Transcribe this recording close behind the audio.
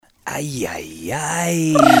Ay, ay,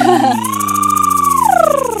 ay.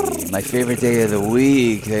 My favorite day of the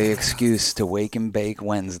week, the excuse to wake and bake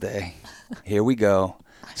Wednesday. Here we go.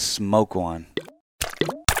 Smoke one.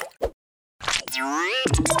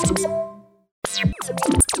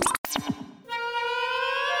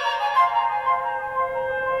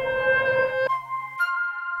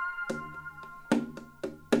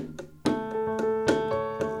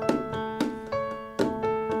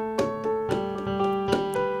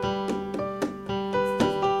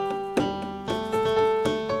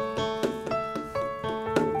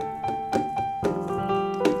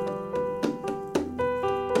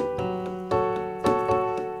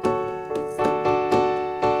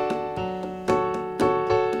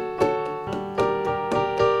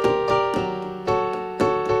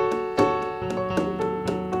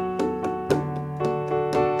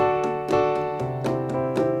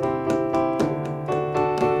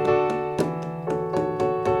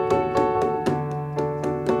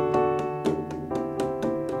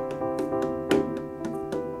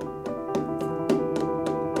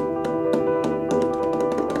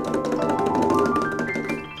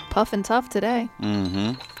 Puff and tough today.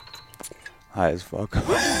 Mm-hmm. High as fuck.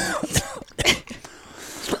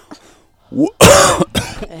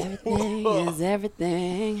 Everything is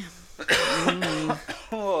everything.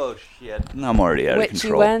 Oh, shit. I'm already out of Witchy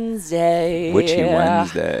control. Wednesday. Witchy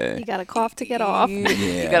Wednesday. You got a cough to get off. You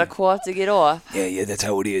got a cough to get off. Yeah, that's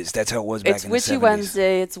how it is. That's how it was back It's in the 70s. Witchy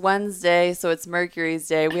Wednesday. It's Wednesday, so it's Mercury's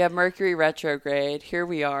day. We have Mercury retrograde. Here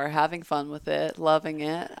we are, having fun with it, loving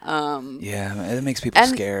it. Yeah, it makes people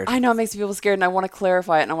And scared. I know it makes people scared, and I want to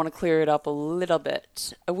clarify it, and I want to clear it up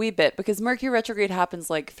a wee bit, because Mercury retrograde happens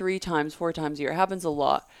like 4 times a year. It happens a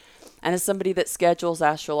lot. And as somebody that schedules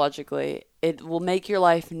astrologically, it will make your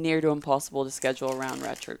life near to impossible to schedule around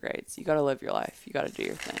retrogrades. You got to live your life. You got to do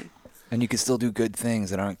your thing. And you can still do good things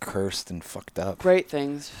that aren't cursed and fucked up. Great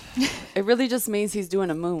things. It really just means he's doing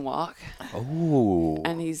a moonwalk. Oh.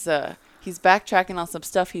 And he's backtracking on some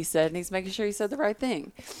stuff he said, and he's making sure he said the right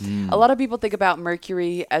thing. A lot of people think about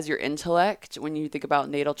Mercury as your intellect. When you think about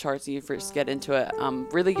natal charts and you first get into it,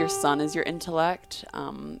 really your sun is your intellect.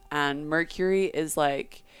 And Mercury is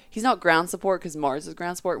like, he's not ground support because Mars is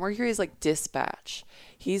ground support. Mercury is like dispatch.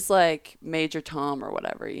 He's like Major Tom or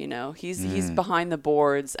whatever, you know. He's behind the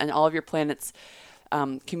boards, and all of your planets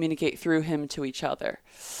communicate through him to each other.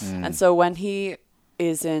 And so when he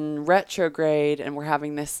is in retrograde and we're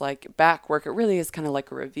having this like back work, it really is kind of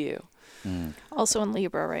like a review. Also in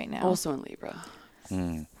Libra right now. Also in Libra.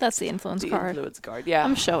 That's the influence The card. influence card. Yeah.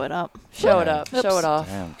 I'm show it up. Show it up. Oops. Show it off.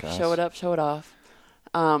 Damn, guys. Show it up. Show it off.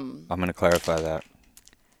 I'm going to clarify that.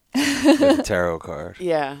 The tarot card.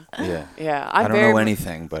 Yeah. Yeah. Yeah. I don't know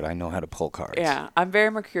anything, but I know how to pull cards. Yeah. I'm very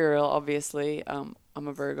mercurial, obviously. I'm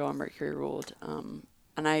a Virgo. I'm Mercury ruled. And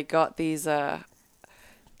I got these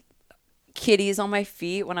kitties on my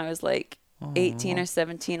feet when I was like 18 or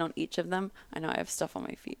 17 on each of them. I know I have stuff on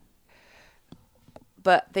my feet.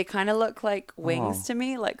 But they kind of look like wings to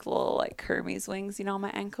me, like little like Hermes wings, you know, on my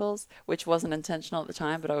ankles, which wasn't intentional at the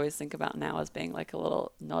time, but I always think about now as being like a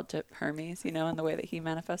little nod to Hermes, you know, in the way that he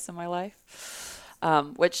manifests in my life.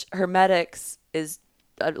 Which Hermetics is,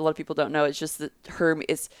 a lot of people don't know, it's just that Hermes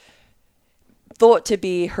is thought to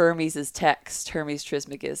be Hermes' text, Hermes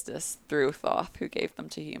Trismegistus, through Thoth, who gave them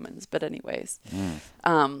to humans. But anyways, we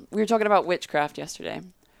were talking about witchcraft yesterday.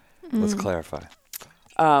 Let's clarify.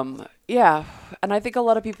 Yeah, and I think a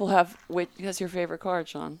lot of people have That's your favorite card,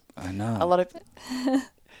 Sean. I know. A lot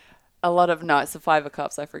of no, it's the 5 of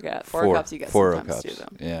Cups. I forget. Four of Cups. You get Four of sometimes Cups. do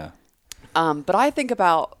them. Yeah. But I think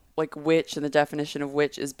about like witch, and the definition of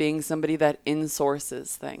witch is being somebody that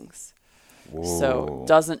insources things. Whoa.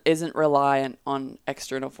 So isn't reliant on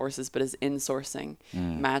external forces, but is insourcing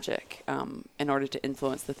magic in order to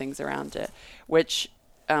influence the things around it. Which,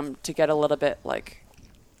 to get a little bit like.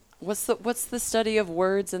 What's the study of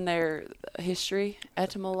words in their history?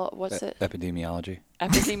 What's it? Epidemiology.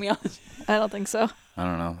 Epidemiology. I don't think so. I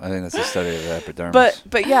don't know. I think that's the study of the epidermis.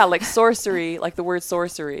 But yeah, like sorcery, like the word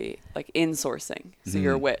sorcery, like insourcing. So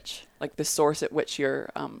you're a witch, like the source at which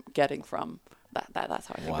you're getting from. That's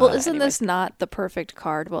how I think. Wow. Well, about it isn't anyway. this not the perfect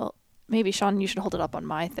card? Well, maybe Sean, you should hold it up on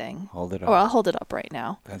my thing. Hold it up. Or I'll hold it up right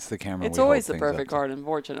now. That's the camera. It's we always hold the things up perfect to. card,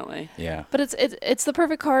 unfortunately. Yeah. But it's the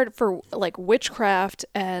perfect card for like witchcraft,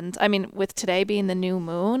 and I mean with today being the new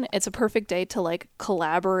moon, it's a perfect day to like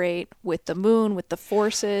collaborate with the moon, with the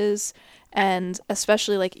forces, and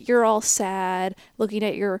especially like you're all sad, looking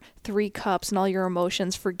at your 3 cups and all your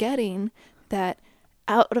emotions, forgetting that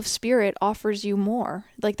out of spirit offers you more.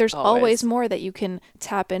 Like there's always more that you can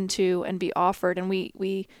tap into and be offered. And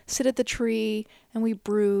we sit at the tree and we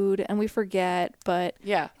brood and we forget. But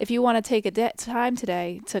Yeah. if you want to take a time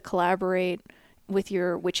today to collaborate with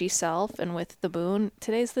your witchy self and with the moon,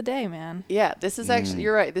 today's the day, man. Yeah, this is actually,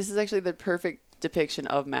 you're right. This is actually the perfect depiction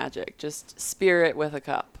of magic. Just spirit with a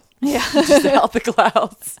cup. Yeah. Just out the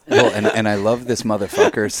clouds. Well, and I love this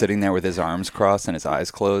motherfucker sitting there with his arms crossed and his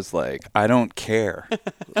eyes closed. Like, I don't care.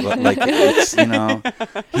 Like, it's, you know,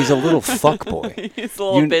 he's a little fuck boy. He's a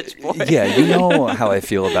little bitch boy. Yeah, you know how I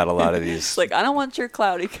feel about a lot of these. It's like, I don't want your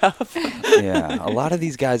cloudy cup. Yeah, a lot of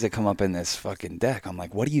these guys that come up in this fucking deck, I'm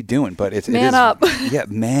like, what are you doing? But it Man is, up. Yeah,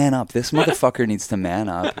 man up. This motherfucker needs to man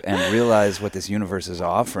up and realize what this universe is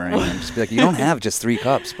offering. And just be like, you don't have just 3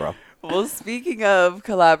 cups, bro. Well, speaking of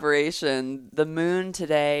collaboration, the moon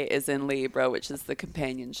today is in Libra, which is the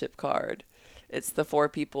companionship card. It's the 4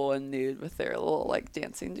 people in nude with their little like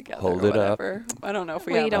dancing together. Hold or it up. whatever. I don't know if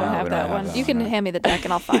we We have don't that. have we that don't have one. that You can one, no. hand me the deck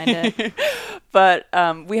and I'll find it. But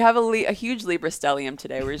we have a huge Libra stellium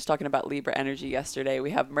today. We were just talking about Libra energy yesterday. We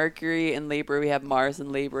have Mercury in Libra. We have Mars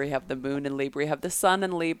in Libra. We have the moon in Libra. We have the sun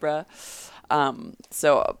in Libra.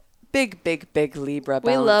 So big Libra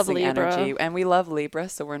We love balancing Libra. energy. And we love Libra,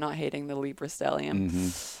 so we're not hating the Libra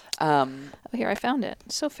stellium. Oh, here, I found it.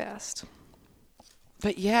 So fast.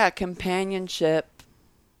 But yeah, companionship,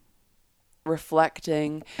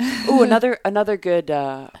 reflecting. Ooh, another good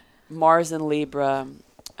Mars and Libra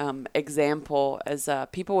example is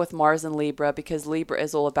people with Mars and Libra, because Libra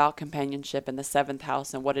is all about companionship in the 7th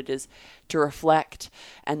house and what it is to reflect,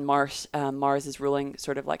 and Mars is ruling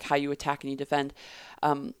sort of like how you attack and you defend.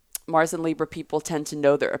 Mars and Libra people tend to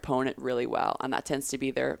know their opponent really well, and that tends to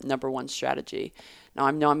be their number one strategy. Now,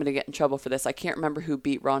 I know I'm going to get in trouble for this. I can't remember who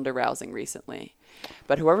beat Ronda Rousey recently,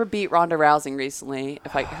 but whoever beat Ronda Rousey recently,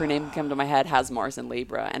 her name can come to my head, has Mars and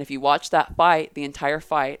Libra. And if you watch that fight, the entire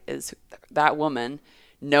fight is that woman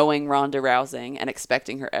knowing Ronda Rousey and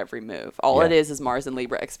expecting her every move. All it is Mars and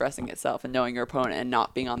Libra expressing itself and knowing your opponent and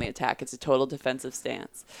not being on the attack. It's a total defensive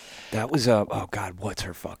stance. That was oh God, what's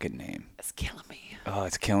her fucking name? It's killing me. Oh,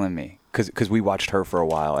 it's killing me. Because we watched her for a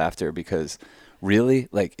while after, because really,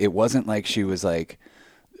 like, it wasn't like she was like,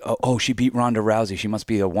 oh, she beat Ronda Rousey, she must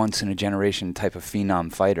be a once-in-a-generation type of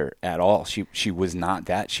phenom fighter at all. She was not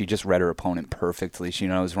that. She just read her opponent perfectly. She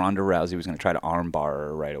knows Ronda Rousey was going to try to armbar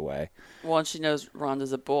her right away. Well, and she knows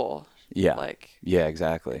Ronda's a bull. Yeah. Yeah,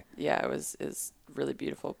 exactly. Yeah, it's really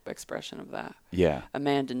beautiful expression of that. Yeah.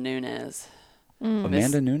 Amanda Nunes.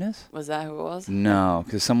 Amanda Nunes? Was that who it was? No,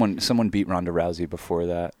 because someone beat Ronda Rousey before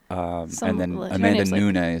that. And then her Amanda name's, like-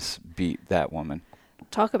 Nunes beat that woman.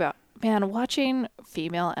 Talk about, man, watching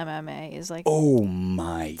female MMA is like Oh,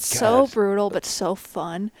 my God. so brutal, but so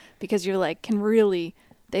fun, because you're like,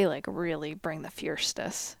 they like really bring the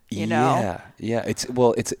fierceness, you know? Yeah.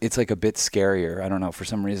 It's like a bit scarier. I don't know. For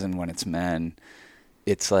some reason, when it's men,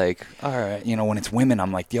 it's like, all right, you know, when it's women,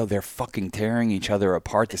 I'm like, yo, they're fucking tearing each other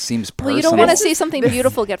apart. This seems personal. Well, you don't want to see something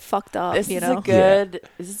beautiful get fucked up, This you is know? this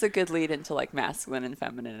is a good lead into like masculine and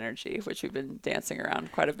feminine energy, which we've been dancing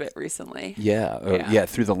around quite a bit recently. Yeah,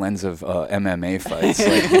 through the lens of MMA fights.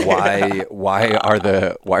 Like, why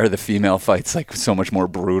are the female fights like so much more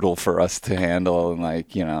brutal for us to handle, and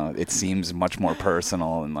like, you know, it seems much more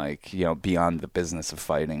personal and like, you know, beyond the business of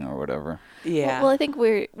fighting or whatever. Yeah. Well, I think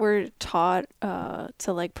we're taught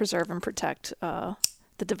to like preserve and protect the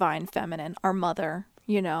divine feminine, our mother,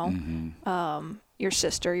 you know, your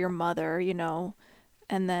sister, your mother, you know,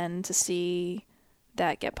 and then to see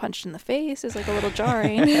that get punched in the face is like a little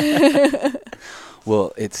jarring.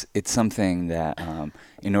 Well, it's something that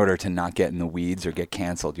in order to not get in the weeds or get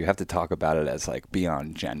canceled, you have to talk about it as like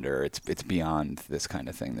beyond gender. It's beyond this kind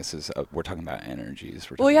of thing. This is we're talking about energies.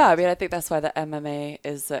 Well, yeah, I mean, I think that's why the MMA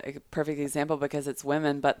is a perfect example, because it's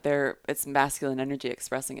women, but it's masculine energy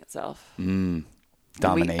expressing itself.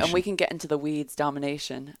 Domination. And we can get into the weeds,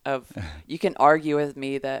 domination of, you can argue with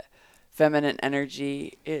me that feminine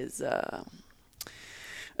energy is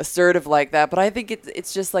assertive like that, but I think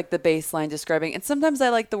it's just like the baseline describing. And sometimes I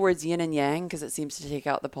like the words yin and yang because it seems to take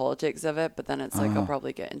out the politics of it, but then it's like I'll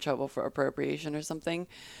probably get in trouble for appropriation or something.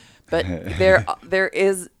 But there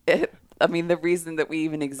is, I mean, the reason that we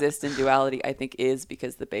even exist in duality, I think, is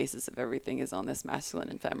because the basis of everything is on this masculine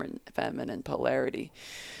and feminine polarity,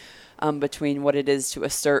 between what it is to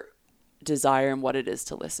assert desire and what it is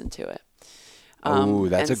to listen to it. Oh,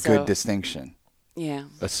 that's a good distinction. Yeah.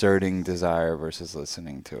 Asserting desire versus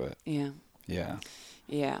listening to it. Yeah. Yeah.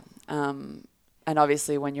 Yeah. And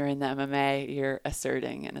obviously when you're in the MMA, you're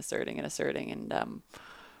asserting and asserting and asserting. And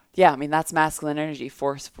yeah, I mean, that's masculine energy,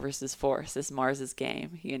 force versus force is Mars's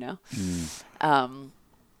game, you know?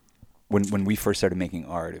 When we first started making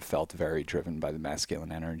art, it felt very driven by the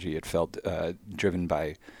masculine energy. It felt driven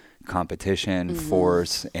by competition,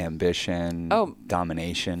 force, ambition,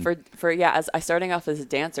 domination. As I starting off as a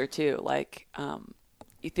dancer too, like,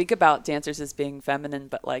 you think about dancers as being feminine,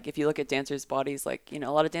 but like if you look at dancers' bodies, like, you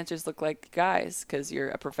know, a lot of dancers look like guys because you're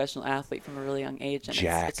a professional athlete from a really young age, and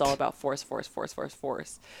it's all about force.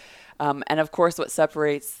 And of course, what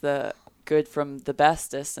separates the good from the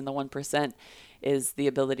bestest and the 1% is the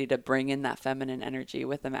ability to bring in that feminine energy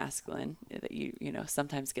with the masculine that you know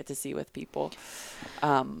sometimes get to see with people.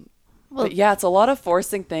 But yeah, it's a lot of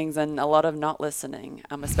forcing things and a lot of not listening,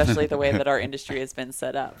 especially the way that our industry has been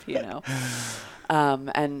set up, you know.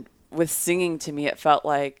 And with singing, to me, it felt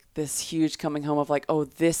like this huge coming home of like, oh,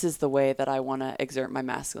 this is the way that I want to exert my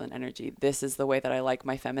masculine energy. This is the way that I like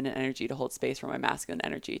my feminine energy to hold space for my masculine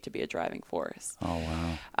energy to be a driving force. Oh,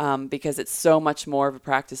 wow. Because it's so much more of a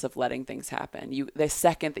practice of letting things happen. The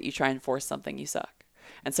second that you try and force something, you suck.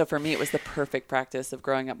 And so for me, it was the perfect practice of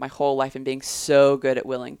growing up my whole life and being so good at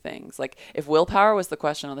willing things. Like if willpower was the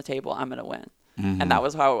question on the table, I'm going to win. Mm-hmm. And that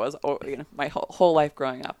was how it was, you know, my whole life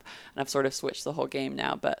growing up. And I've sort of switched the whole game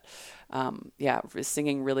now. But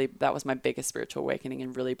singing really, that was my biggest spiritual awakening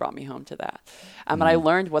and really brought me home to that. And I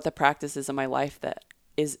learned what the practice is in my life that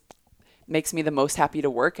makes me the most happy to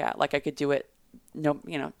work at. Like I could do it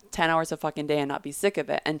 10 hours a fucking day and not be sick of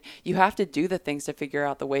it. And you have to do the things to figure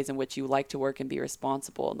out the ways in which you like to work and be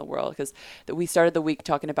responsible in the world. Because we started the week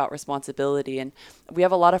talking about responsibility, and we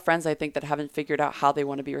have a lot of friends, I think, that haven't figured out how they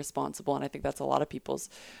want to be responsible. And I think that's a lot of people's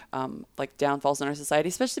like downfalls in our society,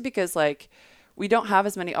 especially because like we don't have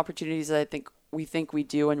as many opportunities as I think we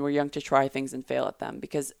do when we're young to try things and fail at them.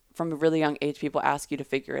 Because from a really young age, people ask you to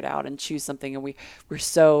figure it out and choose something. And we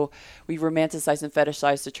romanticize and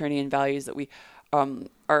fetishize Saturnian values that we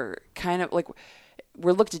are kind of like,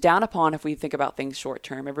 we're looked down upon if we think about things short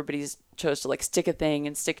term. Everybody's chose to like stick a thing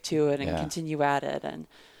and stick to it and continue at it. And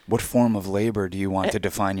what form of labor do you want to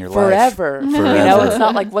define your life? Forever. You know, it's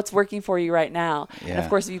not like what's working for you right now. Yeah. And of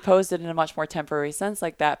course, if you posed it in a much more temporary sense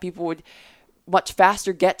like that, people would much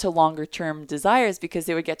faster get to longer term desires because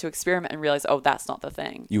they would get to experiment and realize, oh, that's not the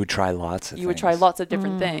thing. You would try lots of things. You would try lots of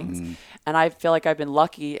different things. And I feel like I've been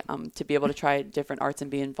lucky to be able to try different arts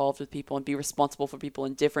and be involved with people and be responsible for people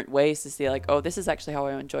in different ways to see like, oh, this is actually how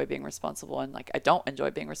I enjoy being responsible. And like, I don't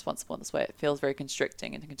enjoy being responsible in this way. It feels very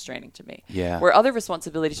constricting and constraining to me. Yeah. Where other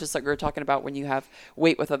responsibilities, just like we were talking about when you have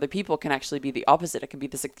weight with other people, can actually be the opposite. It can be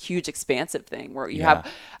this like, huge expansive thing where you have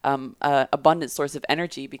a abundant source of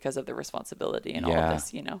energy because of the responsibility and all of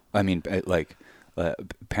this, you know? I mean,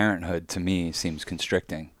 parenthood to me seems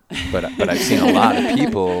constricting. But I've seen a lot of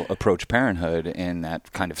people approach parenthood in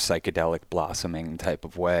that kind of psychedelic blossoming type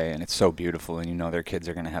of way, and it's so beautiful, and you know their kids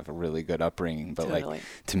are going to have a really good upbringing. But totally. like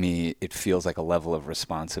to me, it feels like a level of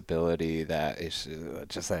responsibility that is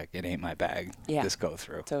just like it ain't my bag. Yeah, just go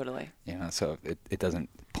through. Totally. You know, so it doesn't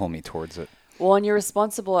pull me towards it. Well, and you're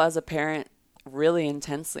responsible as a parent really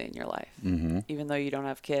intensely in your life, even though you don't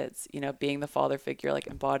have kids. You know, being the father figure, like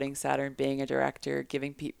embodying Saturn, being a director,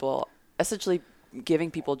 giving people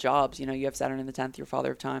jobs. You know, you have Saturn in the 10th, you're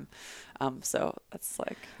father of time. So that's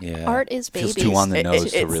like, art is babies. Feels too on the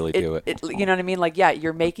nose to really do it. You know what I mean? Like, yeah,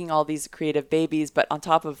 you're making all these creative babies, but on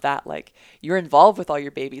top of that, like you're involved with all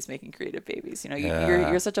your babies making creative babies. You know,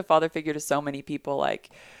 you're such a father figure to so many people.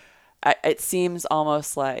 Like, it seems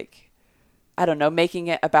almost like, I don't know, making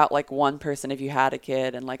it about like one person if you had a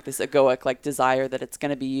kid and like this egoic like desire that it's going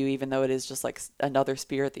to be you, even though it is just like another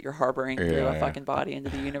spirit that you're harboring through a fucking body into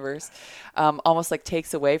the universe, almost like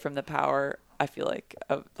takes away from the power, I feel like,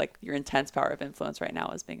 of like your intense power of influence right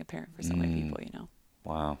now as being a parent for so many people, you know?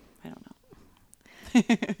 Wow. I don't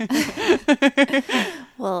know.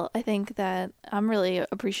 Well, I think that I'm really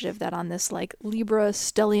appreciative that on this like Libra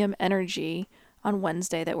stellium energy on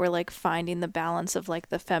Wednesday that we're like finding the balance of like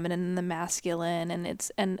the feminine and the masculine,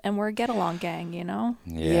 and we're a get along gang, you know?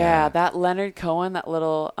 Yeah, that Leonard Cohen, that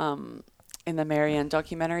little in the Marianne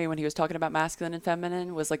documentary when he was talking about masculine and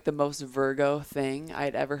feminine was like the most Virgo thing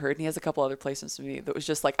I'd ever heard. And he has a couple other placements to me that was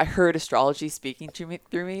just like, I heard astrology speaking to me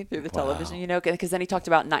through the television, you know, because then he talked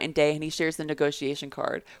about night and day, and he shares the negotiation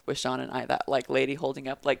card with Sean and I, that like lady holding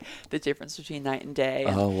up like the difference between night and day.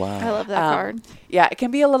 And, oh, wow. I love that card. Yeah, it can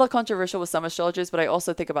be a little controversial with some astrologers, but I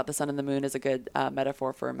also think about the sun and the moon as a good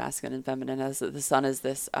metaphor for masculine and feminine, as the sun is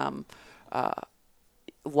this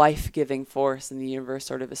life-giving force in the universe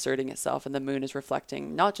sort of asserting itself, and the moon is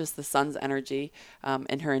reflecting not just the sun's energy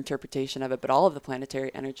and her interpretation of it, but all of the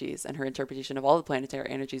planetary energies and her interpretation of all the planetary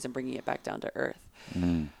energies and bringing it back down to earth.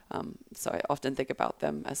 So I often think about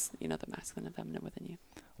them as, the masculine and feminine within you.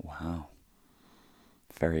 Wow.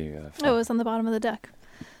 Very fun. It was on the bottom of the deck,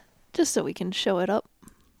 just so we can show it up.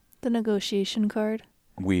 The negotiation card.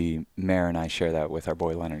 Mare and I share that with our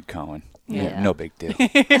boy Leonard Cohen. Yeah. No big deal.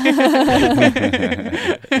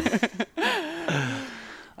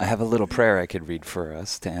 I have a little prayer I could read for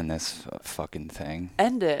us to end this fucking thing.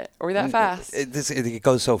 End it. Are we that fast? It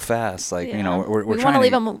goes so fast. Like, Yeah. we're we trying want to to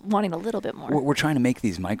leave them wanting a little bit more. We're trying to make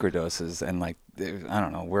these microdoses, and like, I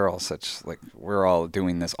don't know, we're all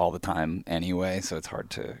doing this all the time anyway, so it's hard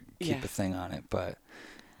to keep a thing on it. But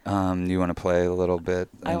you want to play a little bit?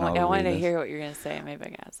 I want to hear what you're going to say. Maybe I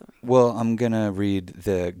can add something. Well, I'm going to read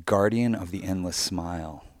the Guardian of the Endless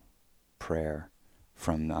Smile prayer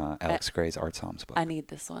from Alex Gray's Art Psalms book. I need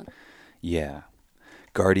this one. Yeah.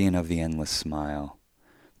 Guardian of the endless smile,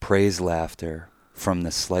 praise laughter from the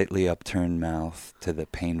slightly upturned mouth to the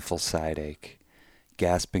painful side ache.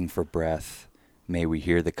 Gasping for breath, may we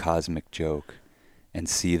hear the cosmic joke and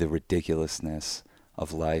see the ridiculousness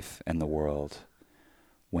of life and the world.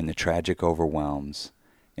 When the tragic overwhelms,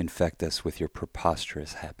 infect us with your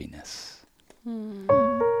preposterous happiness.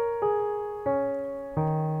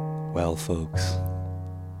 Well, folks,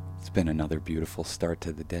 it's been another beautiful start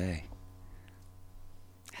to the day.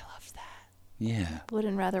 I love that. Yeah.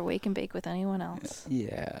 Wouldn't rather wake and bake with anyone else.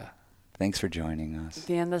 Yeah. Thanks for joining us.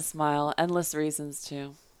 The endless smile, endless reasons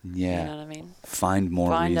too. Yeah. You know what I mean? Find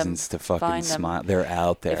more reasons to fucking smile. They're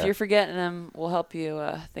out there. If you're forgetting them, we'll help you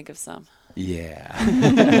think of some. Yeah.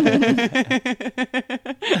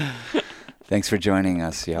 Thanks for joining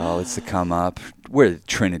us, y'all. It's the Come Up. We're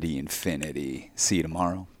Trinity Infinity. See you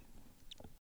tomorrow.